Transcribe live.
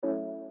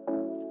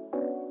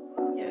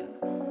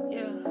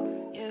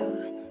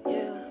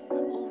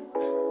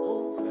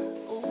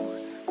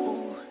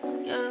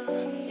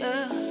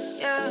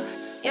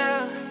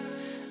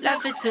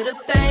it to the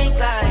bank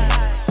like.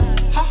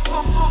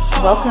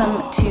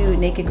 Welcome to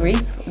Naked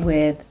Grief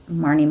with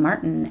Marnie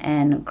Martin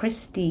and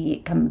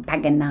Christy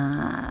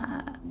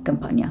Campagna.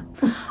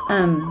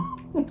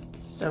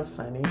 So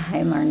funny.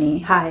 Hi,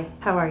 Marnie. Hi,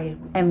 how are you?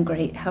 I'm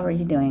great. How are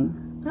you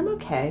doing? I'm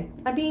okay.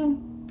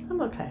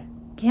 I'm okay.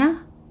 Yeah?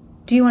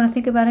 Do you want to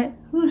think about it?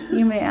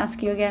 You may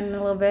ask you again in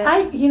a little bit.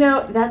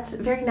 That's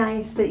very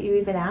nice that you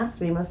even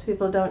asked me. Most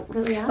people don't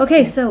really ask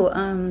Okay, me. so,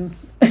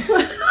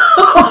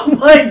 Oh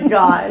my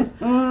God.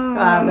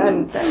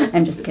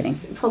 I'm just kidding.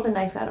 Pull the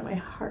knife out of my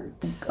heart.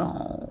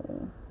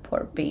 Oh,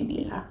 poor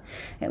baby. Yeah.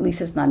 At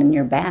least it's not in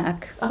your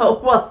back. Oh,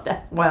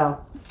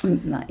 well,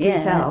 Not do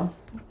yet. tell.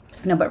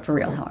 No, but for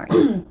real, how are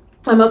you?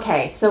 I'm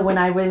okay. So when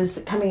I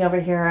was coming over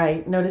here,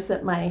 I noticed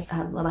that my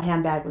little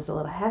handbag was a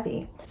little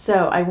heavy.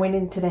 So I went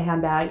into the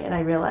handbag and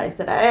I realized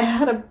that I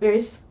had a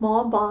very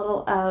small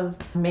bottle of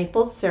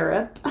maple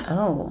syrup.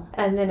 Oh.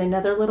 And then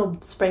another little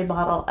spray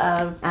bottle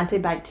of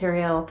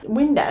antibacterial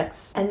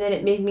Windex. And then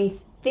it made me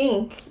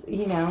think,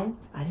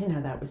 I didn't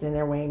know that was in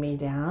there weighing me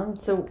down.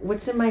 So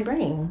what's in my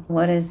brain?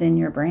 What is in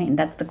your brain?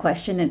 That's the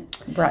question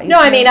it brought you No,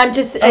 to. I mean, I'm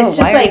just, it's just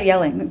why like. are you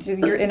yelling?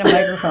 You're in a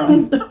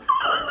microphone.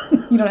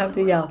 You don't have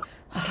to yell.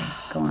 Okay,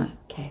 go on.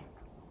 Okay.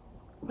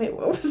 Wait,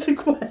 what was the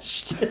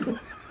question?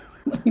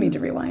 You need to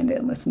rewind it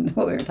and listen to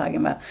what we were talking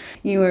about.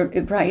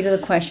 It brought you to the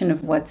question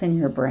of what's in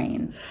your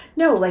brain.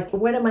 No, like,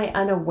 what am I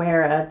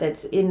unaware of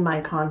that's in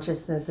my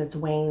consciousness that's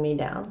weighing me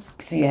down?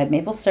 So you had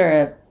maple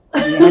syrup.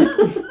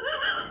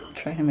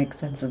 Trying to make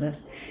sense of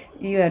this.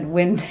 You had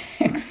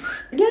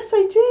Windex. Yes,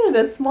 I did.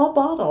 A small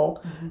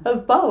bottle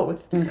of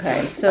both.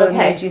 Okay, so what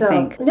made you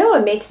think? No,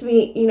 it makes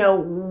me,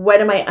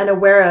 what am I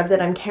unaware of that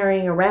I'm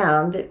carrying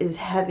around that is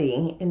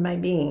heavy in my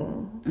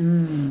being?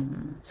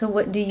 So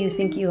what do you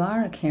think you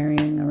are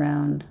carrying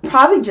around?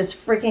 Probably just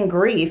freaking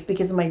grief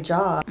because of my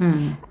job.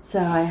 So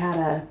I had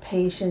a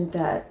patient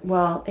that,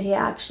 he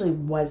actually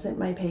wasn't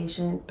my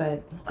patient,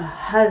 but a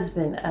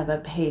husband of a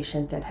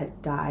patient that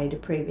had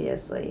died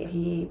previously.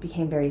 He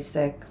became very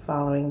sick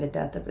following the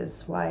death of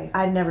his wife.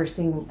 I've never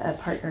seen a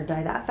partner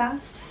die that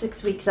fast,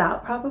 6 weeks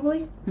out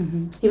probably.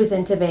 He was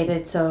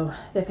intubated, so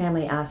the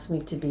family asked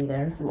me to be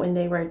there when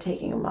they were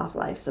taking him off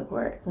life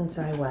support, and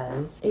so I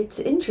was. It's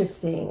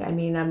interesting. I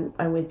mean,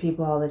 I'm with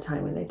people all the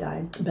time when they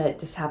die, but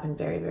this happened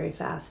very, very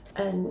fast,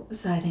 and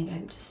so I think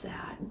I'm just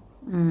sad.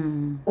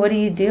 What do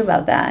you do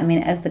about that? I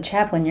mean, as the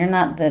chaplain, you're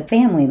not the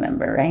family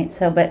member, right?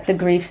 So, but the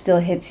grief still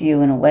hits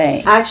you in a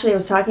way. Actually, I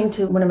was talking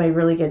to one of my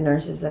really good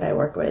nurses that I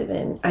work with,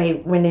 and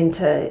I went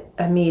into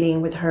a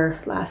meeting with her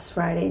last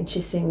Friday, and she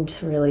seemed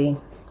really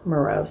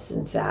morose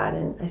and sad,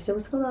 and I said,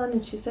 what's going on?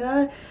 And she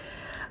said,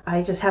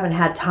 I just haven't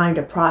had time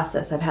to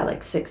process. I've had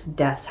like 6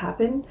 deaths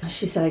happen.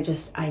 She said,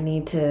 I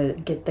need to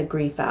get the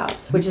grief out,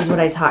 which is what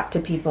I talk to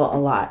people a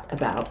lot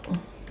about.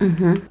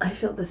 I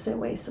feel the same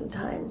way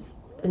sometimes.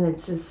 And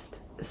it's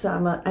just,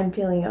 so I'm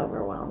feeling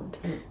overwhelmed.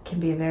 It can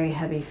be a very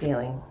heavy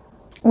feeling.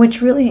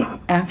 Which really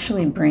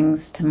actually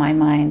brings to my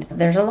mind,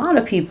 there's a lot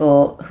of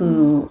people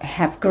who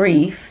have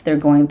grief. They're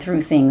going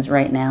through things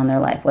right now in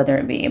their life, whether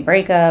it be a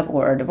breakup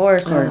or a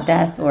divorce or a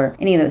death or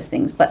any of those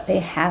things. But they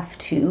have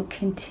to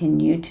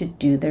continue to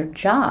do their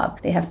job.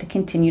 They have to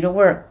continue to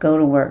work, go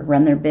to work,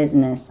 run their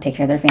business, take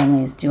care of their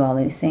families, do all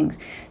these things.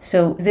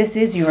 So this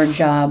is your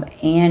job,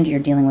 and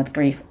you're dealing with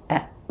grief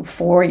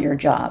for your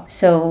job.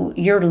 So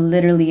you're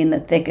literally in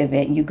the thick of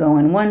it. You go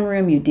in one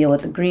room, you deal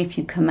with the grief,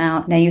 you come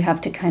out. Now you have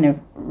to kind of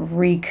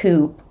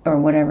recoup, or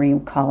whatever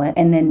you call it,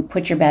 and then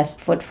put your best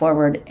foot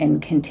forward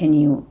and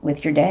continue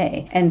with your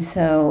day. And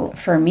so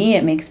for me,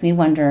 it makes me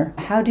wonder,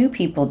 how do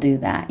people do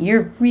that?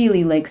 You're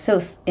really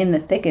so in the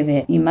thick of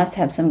it. You must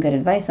have some good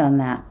advice on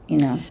that,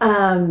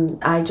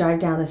 I drive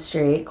down the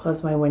street,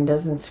 close my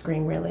windows, and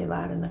scream really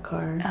loud in the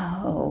car.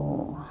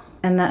 Oh.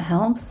 And that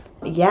helps?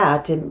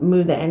 Yeah, to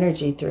move the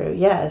energy through,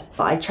 yes.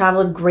 I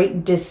traveled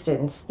great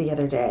distance the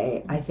other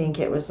day. I think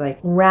it was like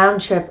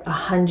round trip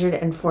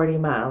 140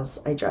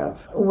 miles I drove.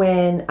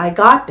 When I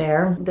got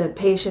there, the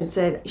patient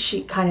said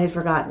she kind of had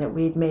forgotten that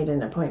we'd made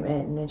an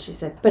appointment. And then she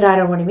said, but I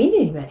don't want to meet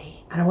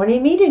anybody. I don't want to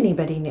meet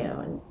anybody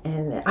new.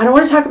 And I don't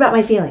want to talk about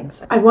my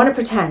feelings. I want to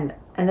pretend.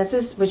 And this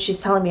is what she's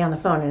telling me on the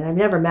phone, and I've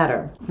never met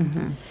her.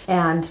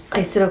 And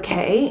I said,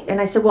 okay. And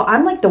I said, well,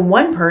 I'm like the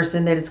one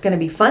person that it's going to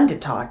be fun to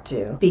talk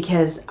to,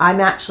 because I'm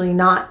actually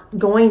not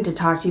going to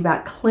talk to you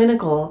about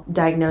clinical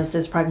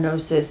diagnosis,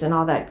 prognosis, and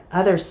all that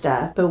other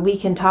stuff, but we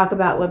can talk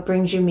about what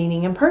brings you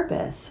meaning and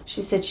purpose.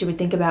 She said she would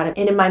think about it.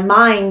 And in my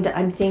mind,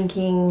 I'm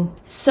thinking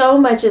so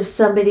much of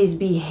somebody's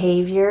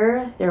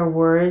behavior, their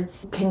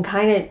words, can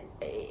kind of,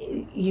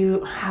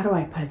 how do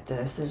I put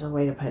this? There's a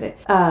way to put it.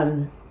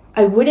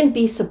 I wouldn't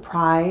be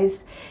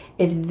surprised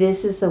if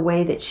this is the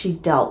way that she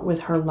dealt with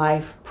her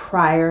life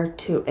prior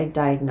to a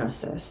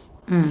diagnosis.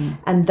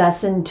 And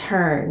thus, in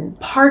turn,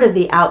 part of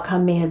the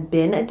outcome may have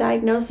been a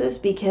diagnosis,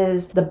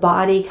 because the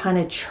body kind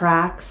of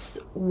tracks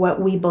what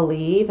we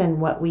believe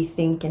and what we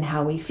think and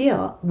how we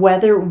feel,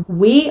 whether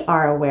we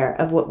are aware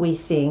of what we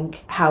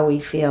think, how we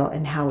feel,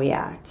 and how we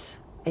act.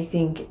 I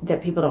think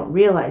that people don't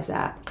realize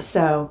that.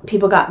 So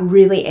people got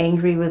really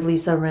angry with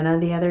Lisa Rinna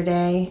the other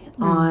day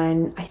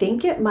on, I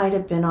think it might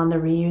have been on the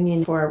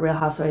reunion for Real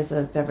Housewives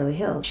of Beverly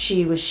Hills.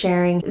 She was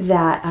sharing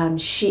that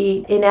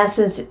she, in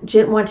essence,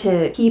 didn't want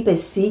to keep a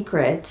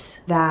secret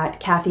that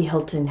Kathy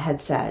Hilton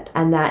had said,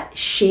 and that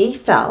she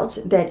felt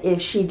that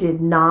if she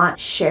did not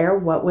share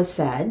what was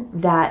said,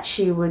 that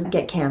she would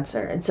get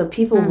cancer. And so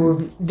people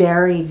were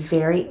very,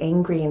 very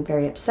angry and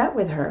very upset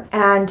with her.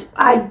 And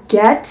I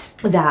get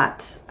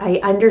that. I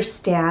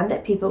understand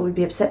that people would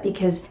be upset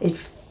because it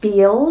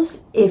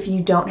feels, if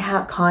you don't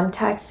have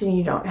context and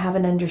you don't have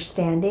an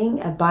understanding,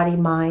 a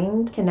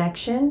body-mind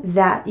connection,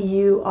 that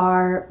you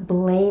are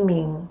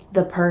blaming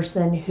the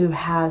person who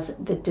has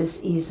the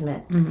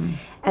diseasement.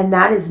 And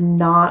that is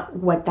not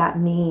what that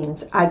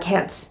means. I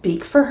can't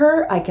speak for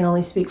her. I can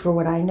only speak for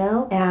what I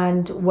know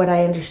and what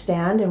I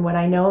understand. And what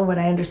I know and what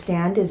I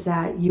understand is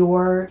that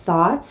your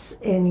thoughts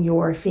and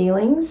your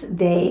feelings,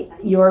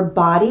 your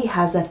body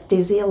has a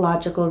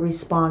physiological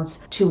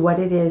response to what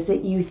it is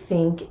that you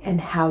think and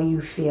how you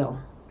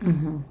feel.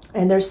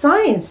 And there's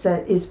science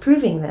that is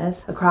proving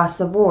this across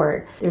the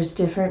board. There's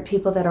different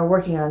people that are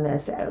working on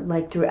this,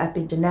 like through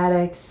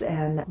epigenetics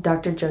and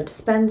Dr. Joe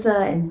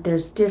Dispenza, and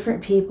there's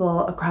different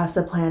people across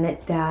the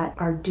planet that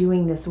are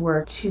doing this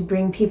work to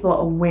bring people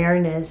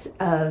awareness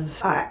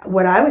of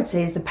what I would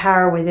say is the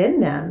power within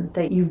them,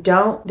 that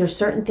there's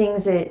certain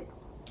things that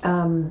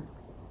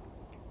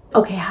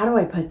okay, how do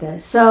I put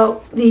this?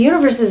 So the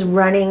universe is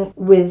running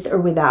with or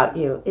without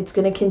you. It's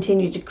going to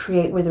continue to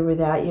create with or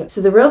without you. So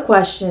the real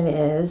question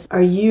is,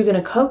 are you going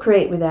to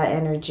co-create with that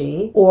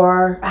energy?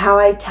 Or how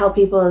I tell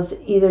people is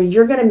either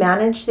you're going to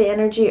manage the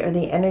energy or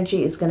the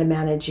energy is going to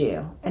manage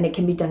you. And it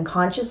can be done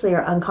consciously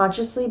or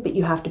unconsciously, but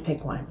you have to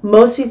pick one.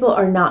 Most people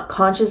are not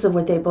conscious of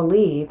what they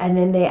believe, and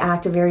then they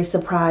act very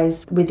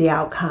surprised with the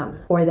outcome,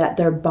 or that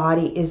their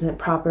body isn't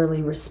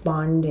properly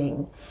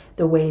responding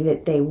the way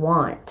that they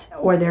want,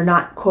 or they're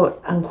not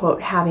quote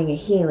unquote having a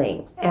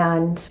healing.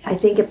 And I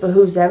think it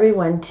behooves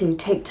everyone to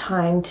take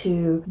time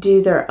to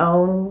do their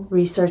own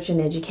research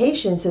and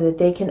education so that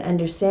they can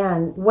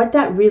understand what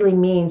that really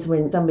means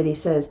when somebody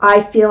says,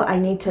 I feel I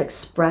need to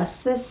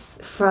express this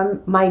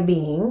from my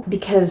being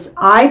because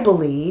I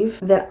believe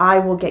that I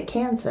will get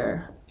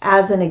cancer.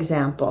 As an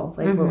example,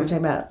 like what we're talking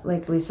about,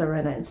 like Lisa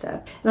Rinna and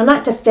stuff. And I'm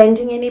not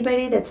defending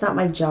anybody. That's not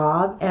my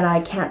job. And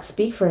I can't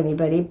speak for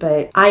anybody.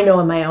 But I know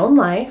in my own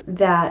life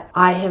that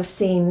I have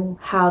seen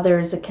how there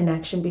is a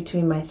connection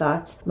between my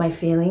thoughts, my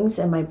feelings,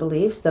 and my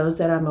beliefs, those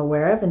that I'm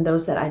aware of and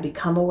those that I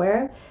become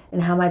aware of,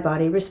 and how my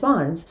body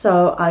responds.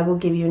 So I will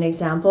give you an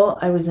example.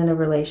 I was in a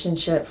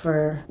relationship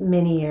for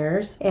many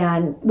years,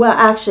 and well,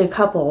 actually a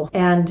couple.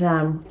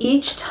 And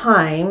each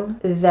time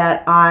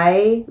that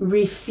I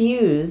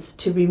refused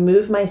to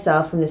remove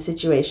myself from the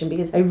situation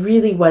because I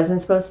really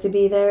wasn't supposed to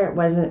be there, it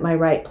wasn't my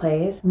right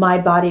place, my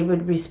body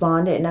would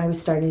respond and I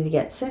was starting to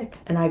get sick,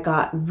 and I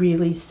got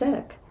really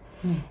sick.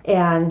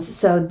 And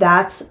so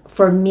that's,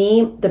 for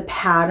me, the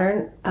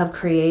pattern of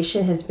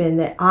creation has been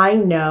that I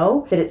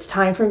know that it's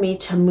time for me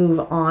to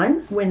move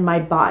on when my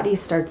body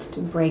starts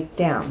to break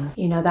down.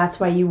 You know, that's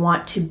why you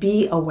want to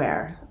be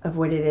aware of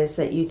what it is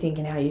that you think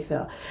and how you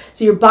feel.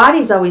 So your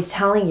body's always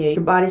telling you. Your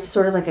body's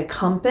sort of like a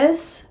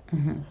compass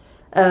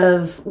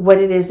of what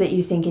it is that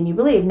you think and you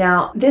believe.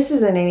 Now, this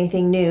isn't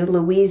anything new.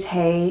 Louise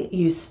Hay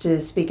used to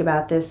speak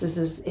about this. This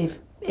is, if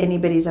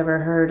anybody's ever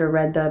heard or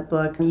read the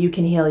book You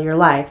Can Heal Your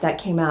Life, that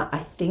came out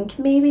I think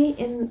maybe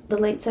in the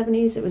late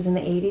 70s. It was in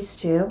the 80s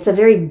too. It's a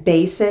very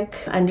basic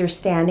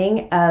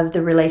understanding of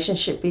the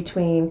relationship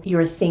between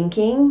your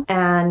thinking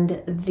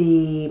and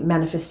the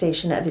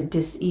manifestation of a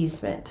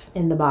diseasement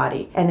in the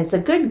body. And it's a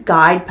good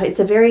guide.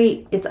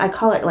 I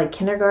call it like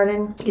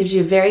kindergarten. It gives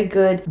you a very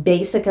good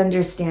basic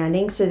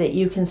understanding so that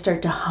you can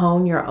start to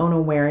hone your own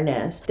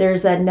awareness.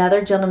 There's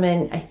another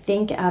gentleman, I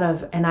think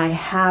and I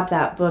have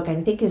that book,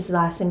 I think his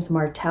last name's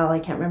Martel. I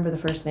can't remember the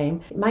first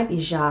name. It might be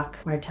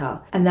Jacques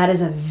Martel. And that is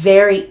a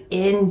very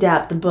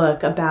in-depth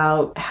book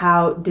about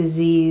how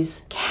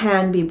disease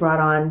can be brought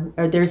on,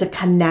 or there's a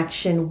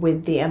connection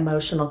with the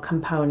emotional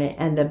component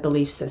and the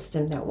belief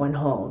system that one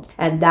holds.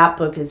 And that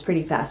book is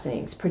pretty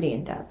fascinating. It's pretty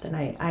in-depth. And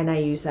I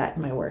use that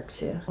in my work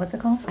too. What's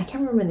it called? I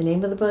can't remember the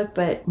name of the book,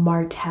 but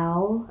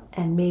Martel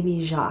and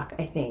maybe Jacques,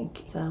 I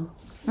think. So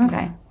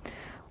okay.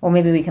 Well,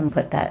 maybe we can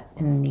put that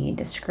in the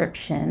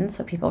description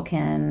so people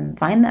can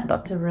find that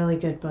book. It's a really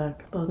good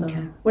book, both of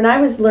them. When I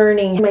was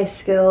learning my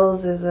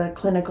skills as a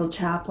clinical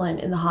chaplain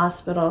in the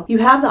hospital, you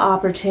have the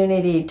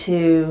opportunity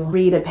to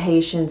read a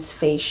patient's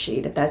face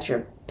sheet, if that's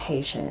your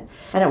patient,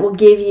 and it will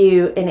give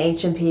you an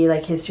H&P,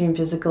 like history and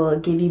physical. It'll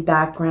give you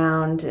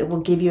background. It will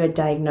give you a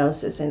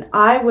diagnosis. And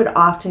I would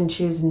often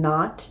choose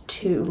not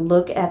to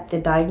look at the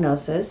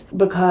diagnosis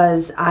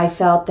because I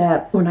felt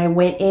that when I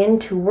went in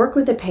to work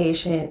with a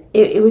patient,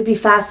 it would be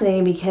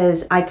fascinating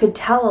because I could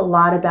tell a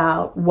lot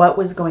about what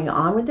was going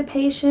on with the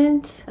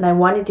patient, and I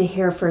wanted to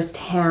hear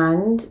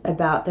firsthand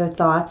about their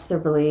thoughts, their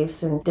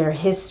beliefs, and their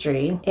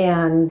history.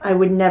 And I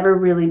would never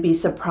really be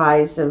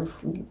surprised of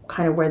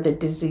kind of where the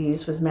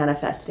disease was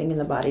manifesting. manifesting in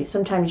the body.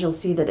 Sometimes you'll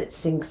see that it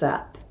syncs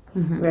up.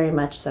 Very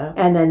much so.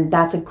 And then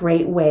that's a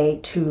great way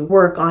to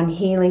work on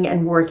healing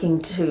and working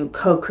to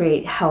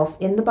co-create health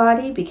in the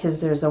body,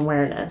 because there's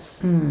awareness.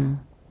 And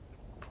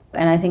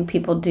I think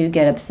people do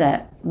get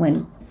upset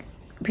when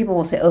people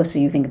will say, oh, so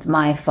you think it's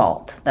my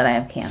fault that I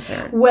have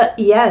cancer? Well,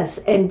 yes.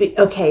 And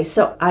okay,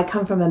 so I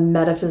come from a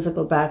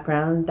metaphysical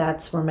background.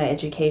 That's where my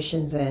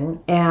education's in.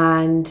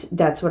 And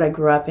that's what I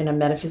grew up in, a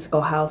metaphysical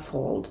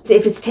household.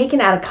 If it's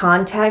taken out of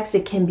context,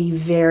 it can be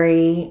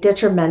very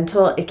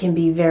detrimental. It can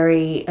be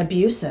very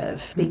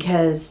abusive,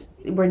 because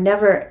we're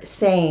never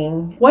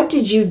saying, what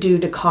did you do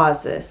to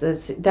cause this?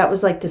 That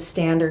was like the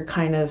standard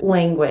kind of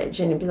language.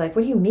 And it'd be like,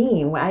 what do you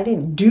mean? Well, I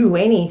didn't do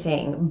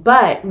anything.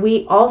 But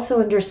we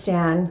also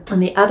understand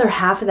on the other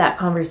half of that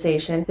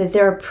conversation that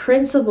there are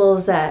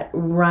principles that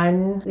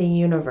run the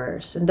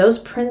universe. And those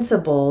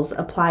principles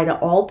apply to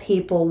all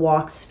people,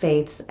 walks,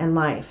 faiths, and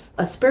life.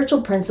 A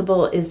spiritual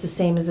principle is the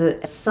same as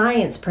a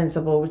science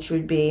principle, which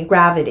would be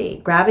gravity.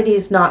 Gravity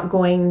is not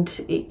going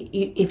to,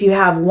 if you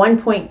have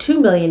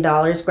 $1.2 million,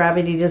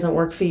 gravity doesn't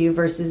work for you,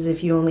 versus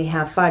if you only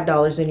have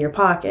 $5 in your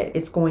pocket,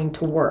 it's going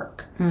to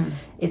work.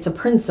 It's a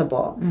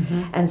principle.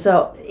 And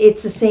so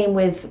it's the same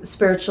with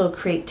spiritual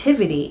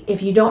creativity.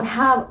 If you don't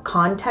have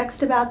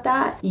context about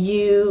that,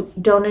 you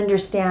don't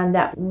understand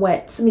that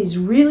what somebody's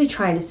really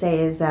trying to say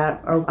is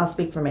that, or I'll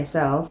speak for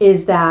myself,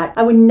 is that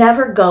I would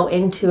never go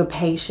into a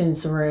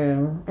patient's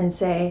room and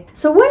say,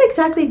 so what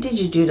exactly did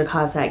you do to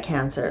cause that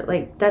cancer?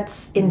 Like,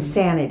 that's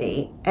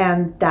insanity.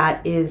 And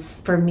that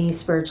is, for me,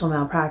 spiritual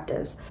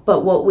malpractice.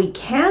 But what we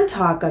can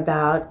talk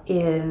about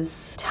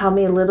is, tell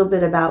me a little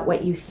bit about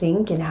what you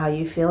think and how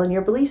you feel in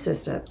your belief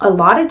system. A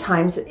lot of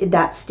times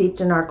that's steeped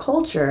in our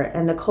culture,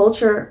 and the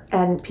culture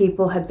and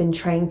people have been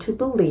trained to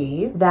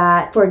believe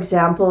that, for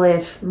example,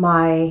 if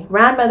my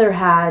grandmother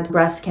had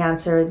breast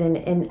cancer, then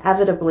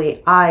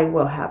inevitably I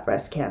will have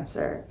breast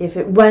cancer. If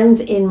it runs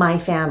in my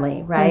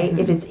family, right?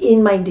 If it's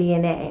in my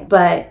DNA.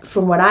 But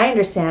from what I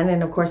understand,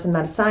 and of course I'm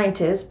not a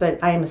scientist, but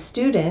I am a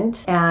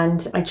student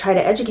and I try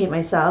to educate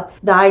myself,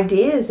 the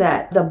idea is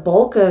that the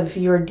bulk of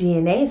your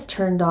DNA is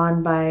turned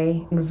on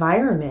by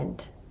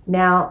environment.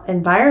 Now,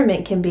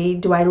 environment can be,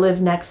 do I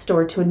live next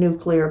door to a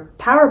nuclear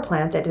power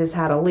plant that has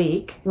had a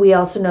leak? We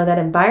also know that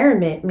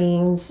environment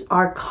means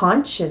our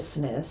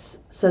consciousness.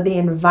 So the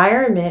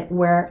environment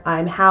where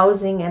I'm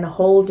housing and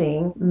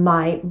holding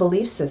my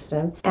belief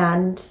system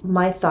and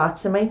my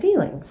thoughts and my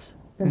feelings.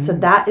 And so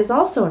that is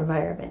also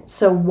environment.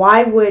 So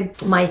why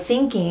would my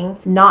thinking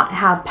not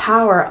have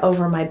power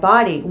over my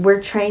body?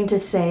 We're trained to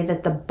say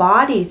that the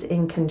body's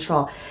in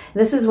control.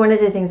 This is one of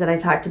the things that I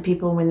talk to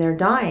people when they're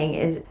dying,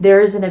 is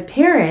there is an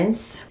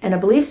appearance and a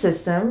belief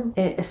system,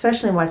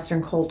 especially in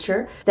Western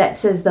culture, that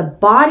says the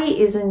body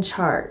is in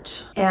charge.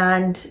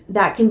 And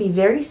that can be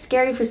very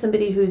scary for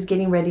somebody who's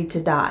getting ready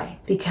to die,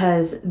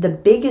 because the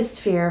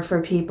biggest fear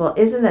for people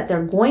isn't that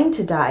they're going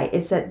to die,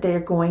 it's that they're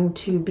going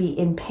to be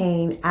in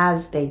pain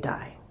as they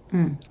die.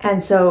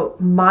 And so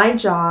my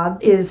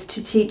job is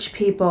to teach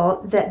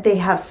people that they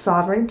have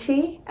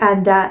sovereignty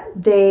and that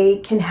they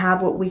can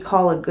have what we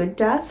call a good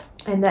death,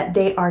 and that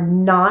they are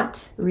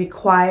not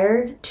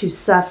required to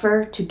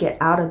suffer to get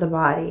out of the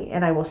body.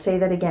 And I will say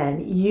that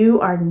again.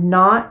 You are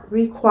not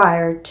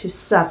required to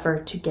suffer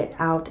to get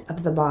out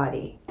of the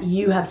body.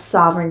 You have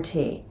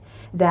sovereignty,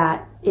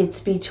 that it's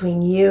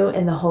between you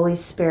and the Holy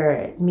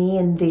Spirit, me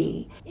and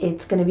thee.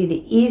 It's going to be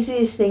the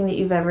easiest thing that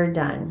you've ever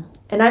done.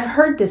 And I've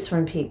heard this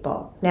from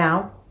people.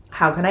 Now,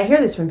 how can I hear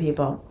this from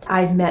people?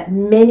 I've met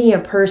many a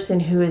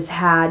person who has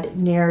had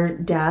near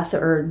death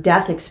or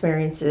death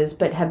experiences,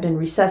 but have been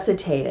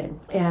resuscitated.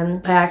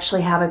 And I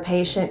actually have a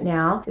patient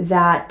now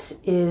that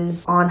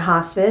is on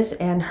hospice,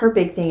 and her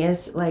big thing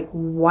is like,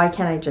 why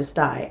can't I just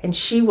die? And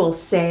she will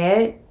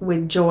say it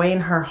with joy in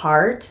her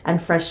heart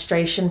and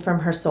frustration from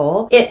her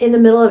soul. In the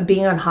middle of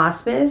being on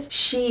hospice,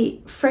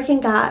 she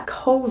freaking got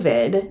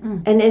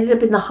COVID and ended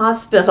up in the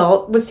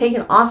hospital, was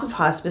taken off of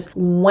hospice,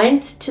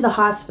 went to the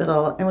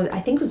hospital and I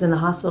think was in the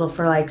hospital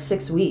for like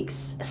 6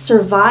 weeks,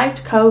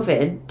 survived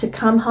COVID to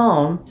come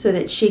home so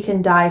that she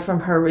can die from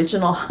her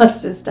original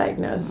hospice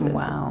diagnosis.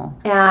 Wow.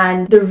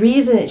 And the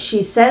reason that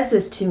she says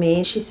this to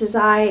me, she says,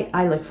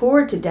 I look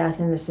forward to death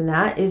and this and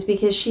that, is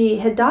because she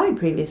had died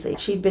previously.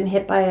 She'd been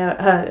hit by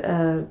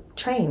a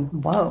train.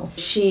 Whoa.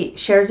 She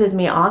shares with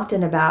me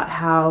often about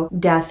how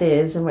death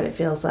is and what it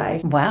feels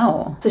like.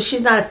 Wow. So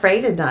she's not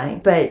afraid of dying,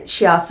 but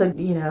she also,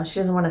 she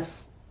doesn't want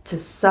to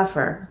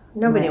suffer.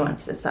 Nobody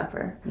wants to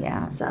suffer.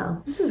 Yeah.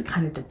 So this is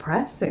kind of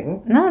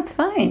depressing. No, it's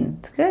fine.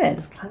 It's good.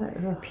 It's kind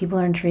of, people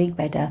are intrigued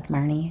by death,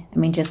 Marnie. I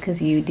mean, just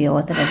because you deal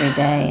with it every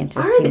day, it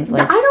just seems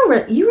like...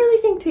 You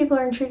really think people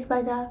are intrigued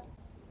by death?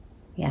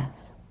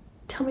 Yes.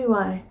 Tell me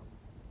why.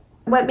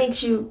 What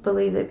makes you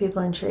believe that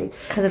people are intrigued?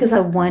 Because it's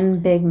the one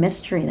big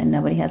mystery that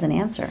nobody has an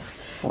answer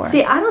for.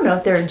 See, I don't know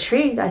if they're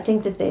intrigued. I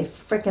think that they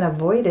freaking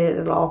avoid it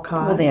at all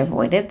costs. Well, they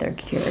avoid it. They're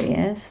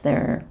curious.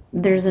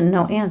 There's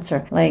no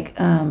answer. Like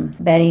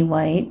Betty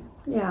White,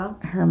 yeah,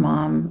 her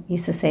mom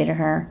used to say to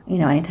her,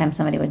 anytime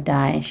somebody would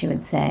die, she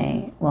would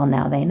say, well,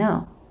 now they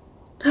know.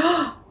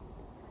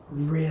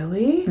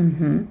 Really?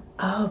 Mm-hmm.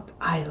 Oh,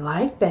 I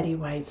like Betty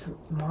White's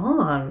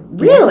mom.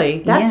 Really?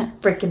 That's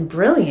freaking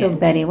brilliant. So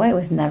Betty White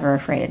was never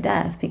afraid of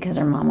death because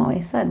her mom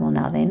always said, well,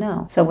 now they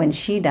know. So when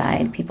she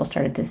died, people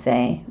started to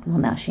say, well,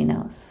 now she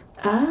knows.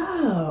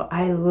 Oh,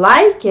 I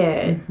like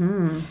it.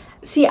 Mm-hmm.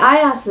 See, I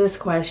asked this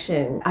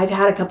question. I've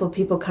had a couple of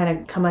people kind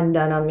of come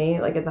undone on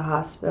me, like at the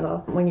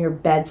hospital, when you're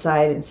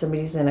bedside and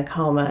somebody's in a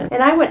coma.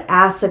 And I would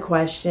ask the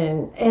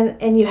question,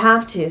 and you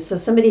have to. So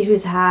somebody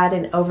who's had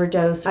an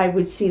overdose, I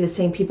would see the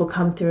same people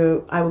come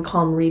through. I would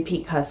call them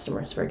repeat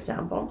customers, for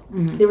example.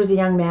 Mm-hmm. There was a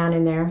young man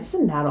in there. He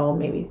wasn't that old,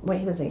 maybe. Well,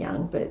 he wasn't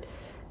young, but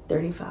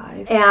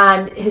 35.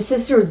 And his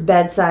sister was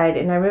bedside.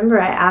 And I remember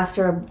I asked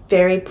her a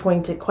very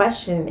pointed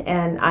question.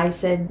 And I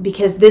said,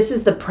 because this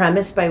is the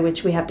premise by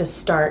which we have to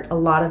start a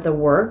lot of the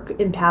work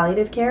in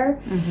palliative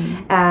care.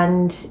 Mm-hmm.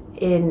 And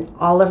in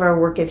all of our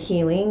work of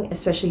healing,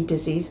 especially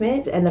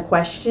diseasement. And the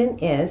question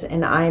is,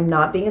 and I'm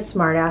not being a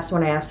smartass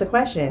when I ask the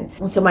question.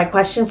 And so my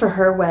question for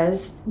her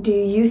was, do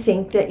you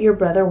think that your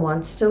brother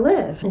wants to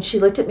live? And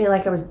she looked at me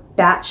like I was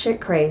batshit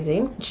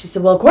crazy. She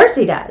said, well, of course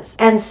he does.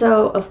 And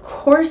so, of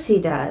course he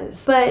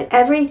does. But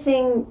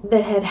everything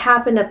that had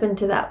happened up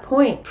until that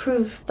point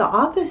proved the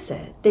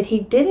opposite, that he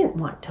didn't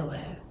want to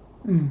live.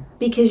 Mm.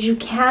 Because you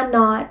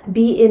cannot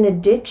be in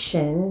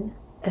addiction,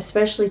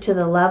 especially to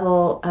the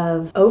level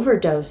of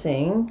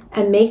overdosing,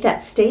 and make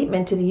that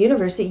statement to the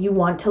universe that you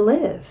want to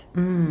live.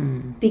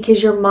 Mm.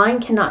 Because your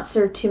mind cannot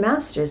serve two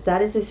masters.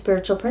 That is a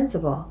spiritual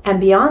principle.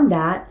 And beyond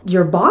that,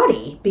 your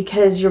body,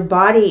 because your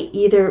body,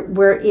 either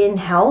we're in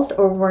health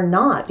or we're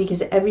not,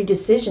 because every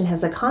decision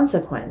has a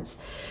consequence.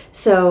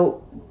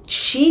 So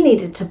she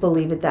needed to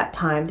believe at that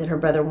time that her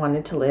brother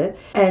wanted to live.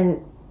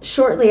 And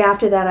shortly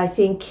after that, I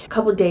think a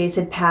couple of days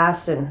had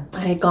passed and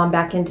I had gone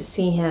back in to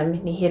see him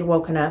and he had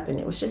woken up and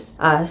it was just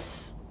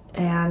us.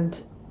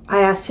 And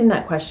I asked him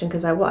that question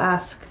because I will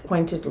ask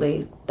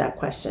pointedly that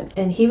question.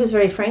 And he was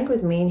very frank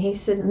with me and he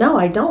said, no,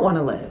 I don't want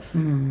to live.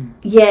 Mm.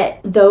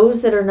 Yet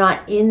those that are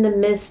not in the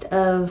midst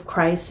of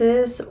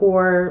crisis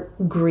or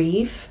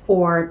grief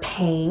or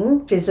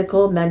pain,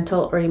 physical,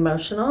 mental, or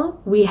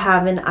emotional, we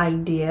have an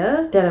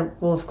idea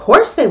that, well, of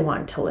course they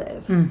want to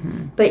live.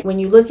 Mm-hmm. But when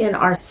you look in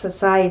our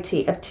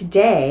society of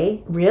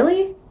today,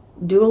 really?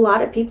 Do a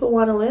lot of people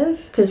want to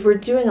live? Because we're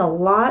doing a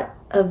lot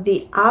of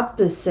the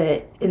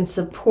opposite in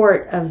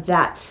support of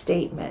that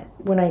statement.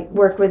 When I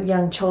work with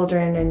young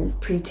children and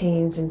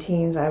preteens and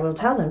teens, I will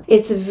tell them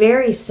it's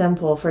very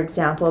simple, for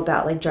example,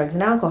 about like drugs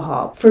and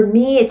alcohol. For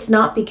me, it's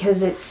not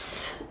because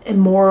it's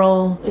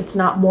immoral, it's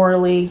not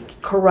morally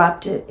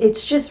corrupt.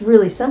 It's just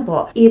really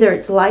simple. Either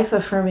it's life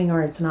affirming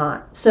or it's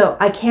not. So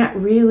I can't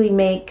really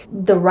make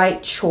the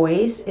right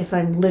choice if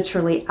I'm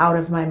literally out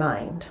of my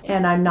mind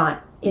and I'm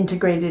not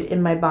integrated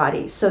in my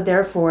body. So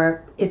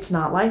therefore, it's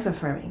not life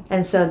affirming.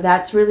 And so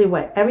that's really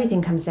what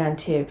everything comes down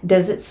to.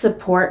 Does it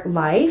support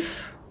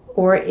life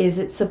or is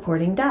it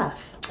supporting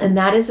death? And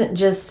that isn't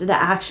just the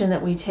action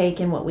that we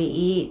take in what we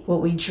eat,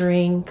 what we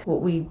drink,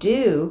 what we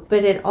do,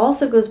 but it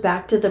also goes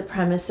back to the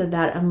premise of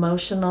that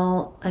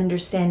emotional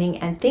understanding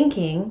and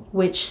thinking,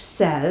 which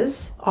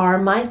says, are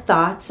my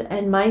thoughts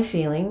and my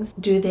feelings,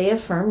 do they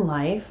affirm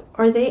life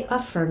or are they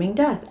affirming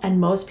death?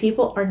 And most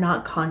people are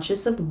not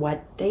conscious of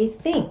what they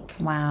think.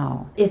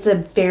 Wow. It's a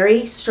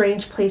very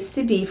strange place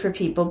to be for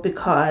people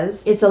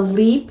because it's a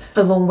leap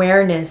of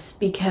awareness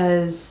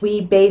because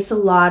we base a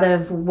lot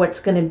of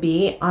what's going to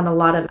be on a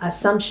lot of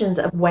assumptions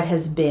of what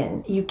has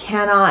been. You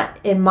cannot,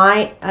 and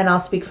I'll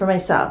speak for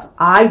myself,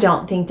 I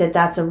don't think that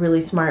that's a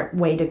really smart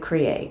way to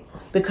create.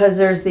 Because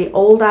there's the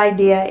old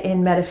idea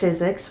in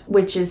metaphysics,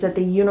 which is that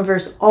the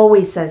universe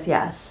always says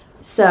yes.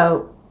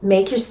 So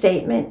make your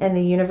statement and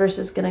the universe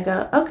is going to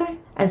go, okay.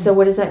 And so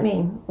what does that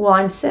mean? Well,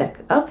 I'm sick.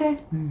 Okay.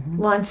 Mm-hmm.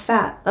 Well, I'm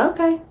fat.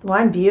 Okay. Well,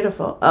 I'm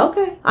beautiful.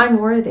 Okay. I'm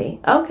worthy.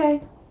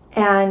 Okay.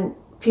 And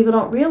people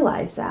don't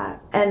realize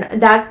that.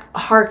 And that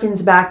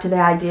harkens back to the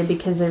idea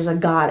because there's a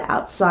God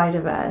outside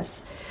of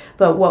us.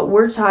 But what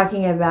we're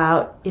talking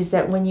about is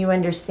that when you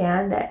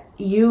understand that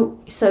you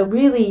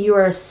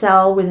are a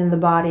cell within the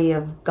body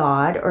of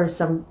God, or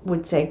some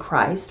would say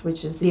Christ,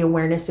 which is the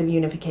awareness of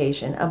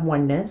unification, of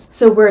oneness.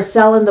 So we're a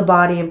cell in the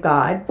body of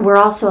God. We're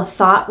also a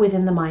thought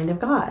within the mind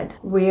of God.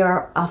 We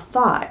are a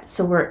thought.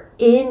 So we're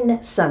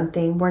in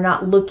something. We're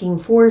not looking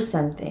for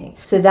something.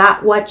 So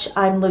that which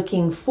I'm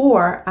looking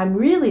for, I'm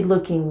really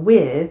looking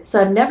with. So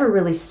I'm never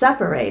really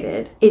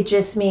separated. It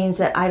just means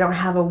that I don't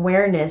have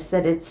awareness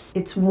that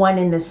it's one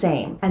and the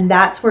same. And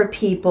that's where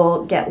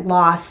people get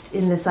lost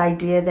in this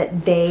idea that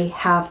they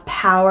have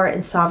power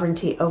and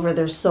sovereignty over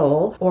their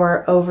soul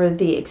or over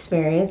the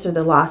experience or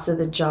the loss of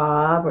the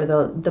job or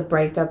the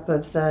breakup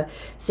of the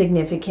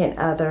significant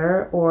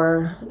other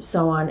or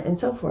so on and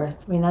so forth.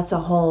 I mean, that's a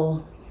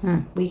whole,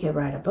 we could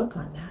write a book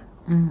on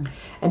that. Mm.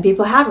 And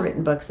people have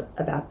written books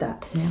about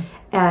that. Yeah.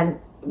 And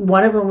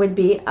one of them would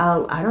be,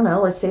 I don't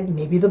know, let's say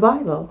maybe the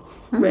Bible,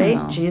 right?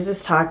 Know.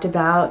 Jesus talked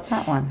about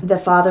that one. The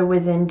Father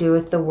within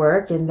doeth the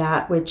work, and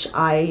that which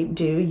I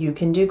do, you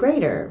can do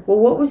greater. Well,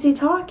 what was he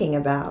talking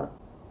about?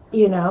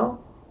 You know,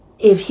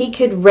 if he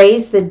could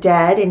raise the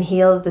dead and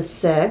heal the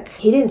sick,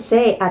 he didn't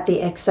say at the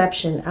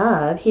exception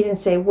of, he didn't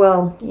say,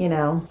 well,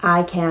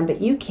 I can,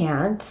 but you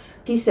can't.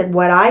 He said,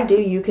 what I do,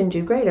 you can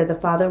do greater. The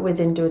Father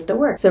within doeth the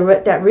work. So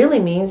what that really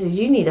means is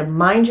you need to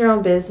mind your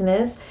own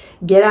business,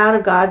 get out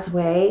of God's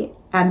way,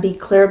 and be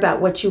clear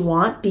about what you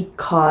want,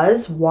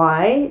 because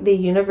why? The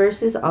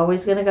universe is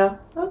always going to go,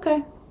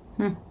 okay.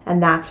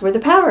 And that's where the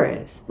power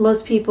is.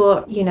 Most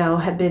people,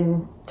 have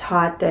been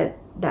taught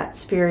that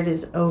spirit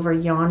is over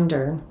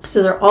yonder.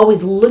 So they're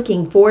always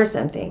looking for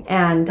something.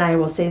 And I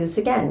will say this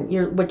again,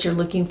 what you're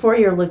looking for,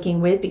 you're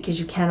looking with, because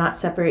you cannot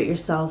separate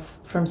yourself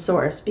from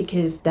source,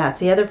 because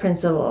that's the other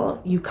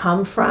principle. You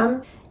come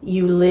from,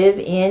 you live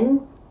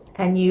in,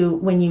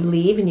 and when you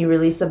leave and you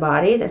release the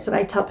body, that's what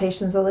I tell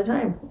patients all the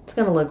time. It's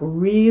going to look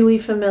really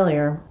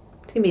familiar.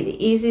 It's going to be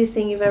the easiest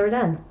thing you've ever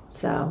done.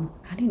 So,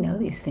 how do you know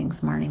these things,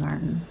 Marnie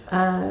Martin?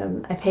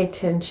 I pay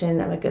attention.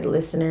 I'm a good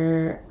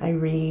listener. I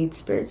read.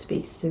 Spirit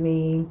speaks to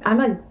me. I'm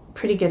a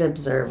pretty good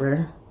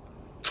observer.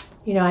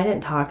 I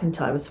didn't talk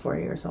until I was 4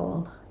 years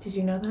old. Did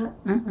you know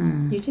that?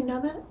 Mm-mm. You didn't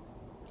know that?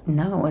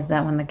 No. Was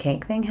that when the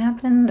cake thing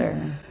happened,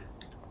 or?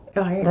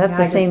 Oh, That's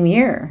the same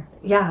year.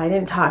 Yeah, I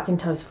didn't talk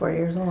until I was 4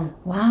 years old.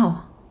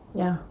 Wow.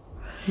 Yeah.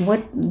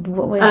 What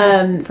was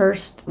your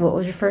first? What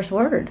was your first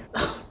word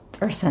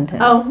or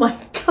sentence? Oh my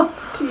God.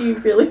 Do you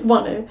really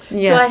want to?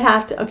 Yeah. Do I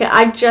have to? Okay,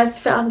 I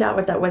just found out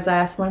what that was. I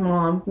asked my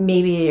mom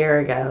maybe a year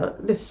ago.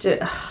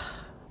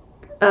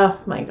 Oh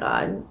my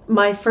God.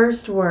 My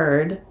first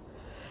word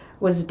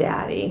was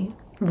daddy.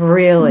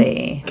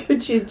 Really?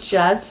 Could you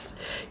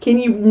can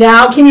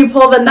you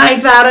pull the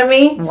knife out of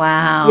me?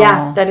 Wow.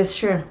 Yeah, that is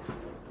true.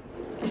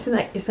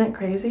 Isn't that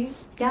crazy?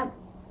 Yeah.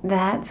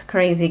 That's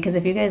crazy, because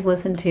if you guys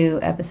listen to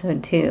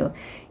episode 2,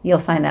 you'll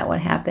find out what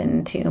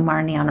happened to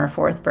Marnie on her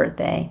 4th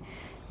birthday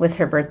with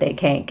her birthday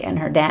cake and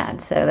her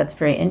dad. So that's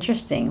very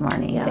interesting,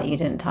 Marnie, that you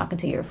didn't talk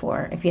until you were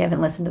 4. If you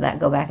haven't listened to that,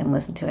 go back and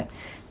listen to it.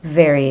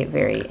 Very,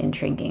 very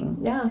intriguing.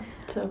 Yeah,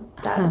 so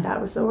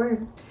that was the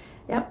word.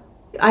 Yep.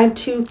 I have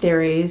 2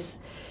 theories.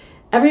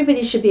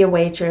 Everybody should be a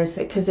waitress,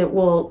 because it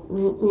will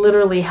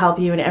literally help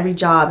you in every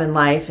job in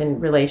life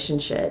and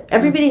relationship.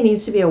 Everybody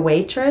needs to be a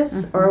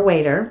waitress or a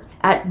waiter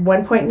at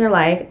one point in their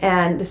life.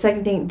 And the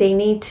second thing, they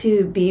need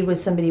to be with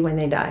somebody when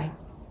they die.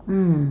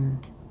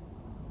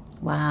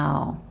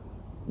 Wow.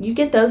 You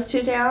get those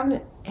 2 down,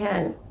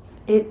 and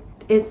it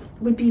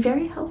would be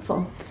very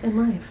helpful in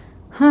life.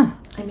 Huh.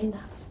 I mean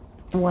that.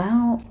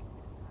 Well,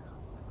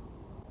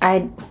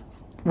 I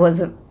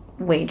was a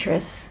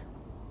waitress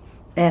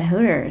at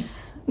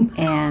Hooters,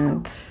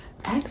 and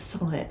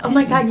excellent. Oh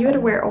my God, you had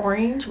to wear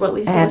orange? Well, at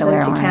least I it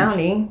was in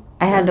County.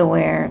 I had to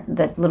wear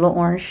the little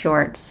orange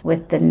shorts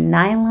with the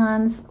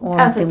nylons,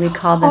 or do we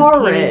call them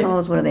horrid.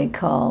 pantyhose? What are they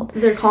called?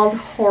 They're called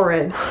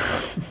horrid.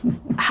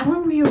 How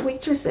long were you a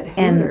waitress at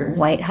Hooters? And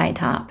white high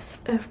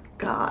tops. Oh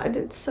God,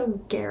 it's so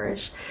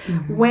garish.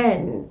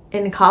 When?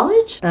 In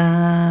college?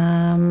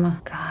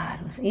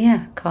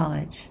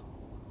 College.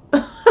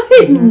 I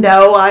had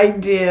no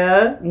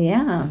idea.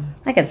 Yeah.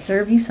 I could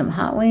serve you some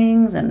hot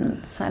wings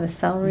and a side of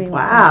celery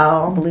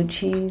Wow. with blue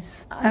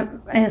cheese.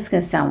 It's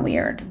going to sound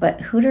weird, but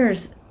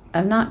Hooters,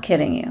 I'm not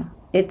kidding you.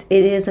 It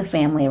is a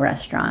family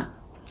restaurant.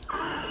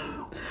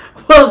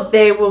 Well,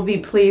 they will be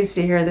pleased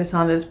to hear this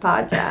on this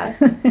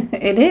podcast.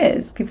 It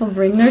is. People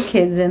bring their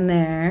kids in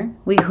there.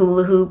 We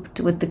hula hooped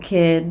with the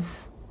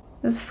kids.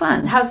 It was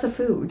fun. How's the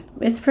food?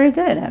 It's pretty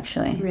good,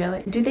 actually.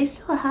 Really? Do they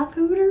still have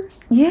Hooters?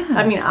 Yeah.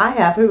 I mean, I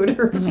have Hooters.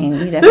 I mean,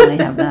 you definitely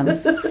have them.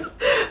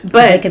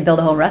 But they could build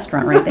a whole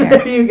restaurant right there.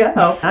 There you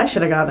go. I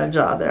should have gotten a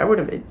job there. I would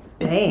have been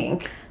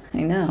bank. I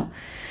know.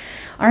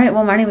 All right.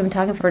 Well, Marnie, we've been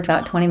talking for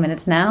about 20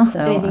 minutes now.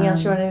 So, anything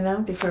else you want to know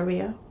before we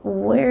go?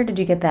 Where did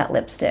you get that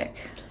lipstick?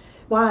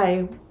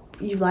 Why?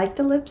 You like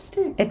the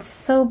lipstick? It's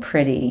so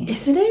pretty.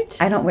 Isn't it?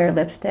 I don't wear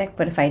lipstick,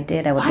 but if I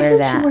did, I would Why wear don't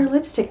that. you wear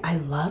lipstick? I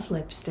love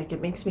lipstick.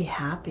 It makes me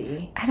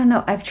happy. I don't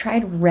know. I've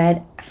tried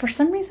red. For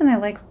some reason, I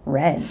like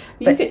red.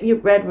 But,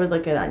 red would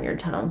look good on your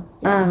tongue.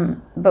 Yeah.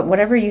 But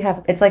whatever you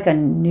have, it's like a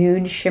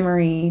nude,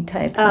 shimmery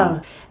type thing.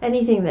 Oh,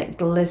 anything that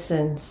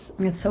glistens.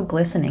 It's so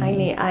glistening.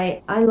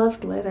 I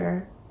love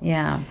glitter.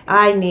 Yeah.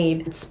 I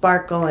need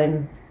sparkle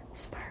and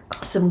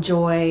Sparkle. some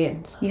joy.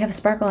 And You have a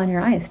sparkle in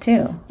your eyes,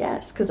 too.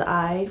 yes, because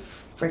I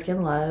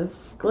freaking love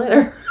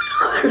glitter.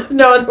 There's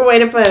no other way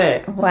to put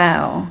it.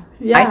 Wow.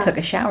 Yeah. I took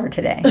a shower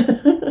today.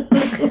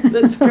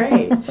 That's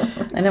great. I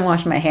didn't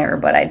wash my hair,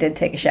 but I did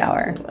take a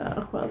shower.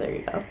 Oh, well, there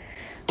you go.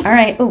 All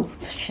right. Oh,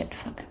 shit.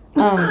 Fuck.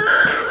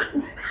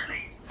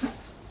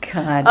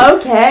 God.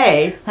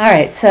 Okay. All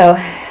right. So,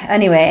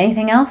 anyway,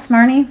 anything else,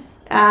 Marnie?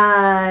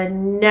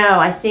 No,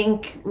 I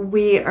think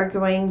we are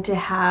going to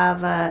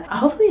have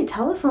hopefully a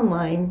telephone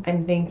line,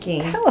 I'm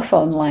thinking.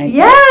 Telephone line.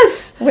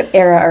 Yes! What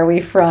era are we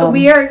from?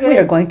 We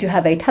are going to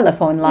have a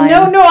telephone line.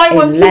 No, I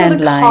want people to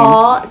landline.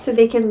 call so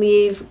they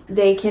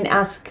can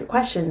ask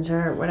questions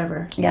or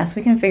whatever. Yes,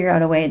 we can figure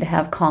out a way to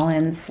have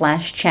call-ins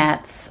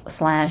 /chats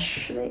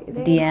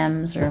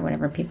 /DMs or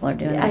whatever people are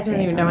doing I these days.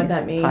 don't even know what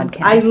that means.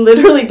 Podcasts. I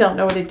literally don't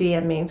know what a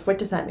DM means. What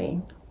does that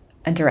mean?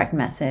 A direct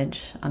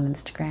message on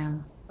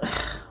Instagram.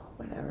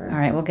 Whatever. All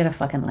right, we'll get a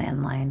fucking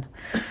landline.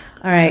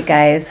 All right,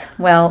 guys.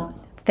 Well,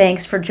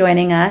 thanks for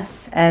joining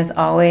us. As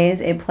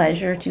always, a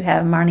pleasure to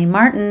have Marnie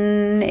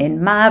Martin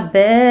in my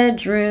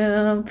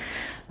bedroom.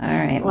 All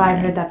right. Well, I've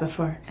heard that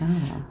before.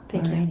 Oh,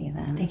 Thank you.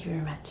 then. Thank you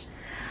very much.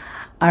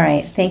 All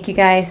right. Thank you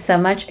guys so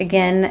much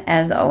again,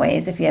 as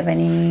always. If you have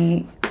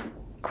any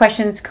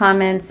questions,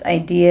 comments,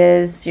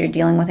 ideas, you're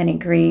dealing with any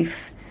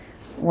grief,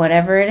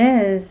 whatever it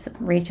is,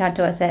 reach out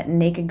to us at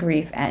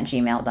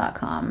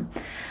nakedgrief@gmail.com.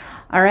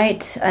 All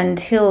right.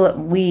 Until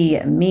we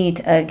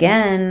meet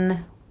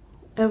again,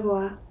 Au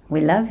revoir.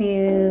 we love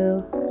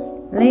you.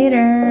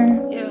 Later.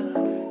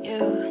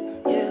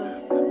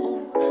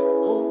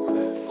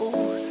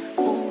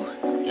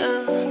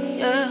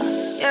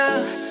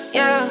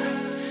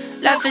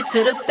 Laugh it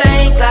to the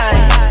bank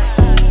like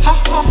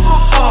ha ha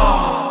ha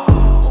ha.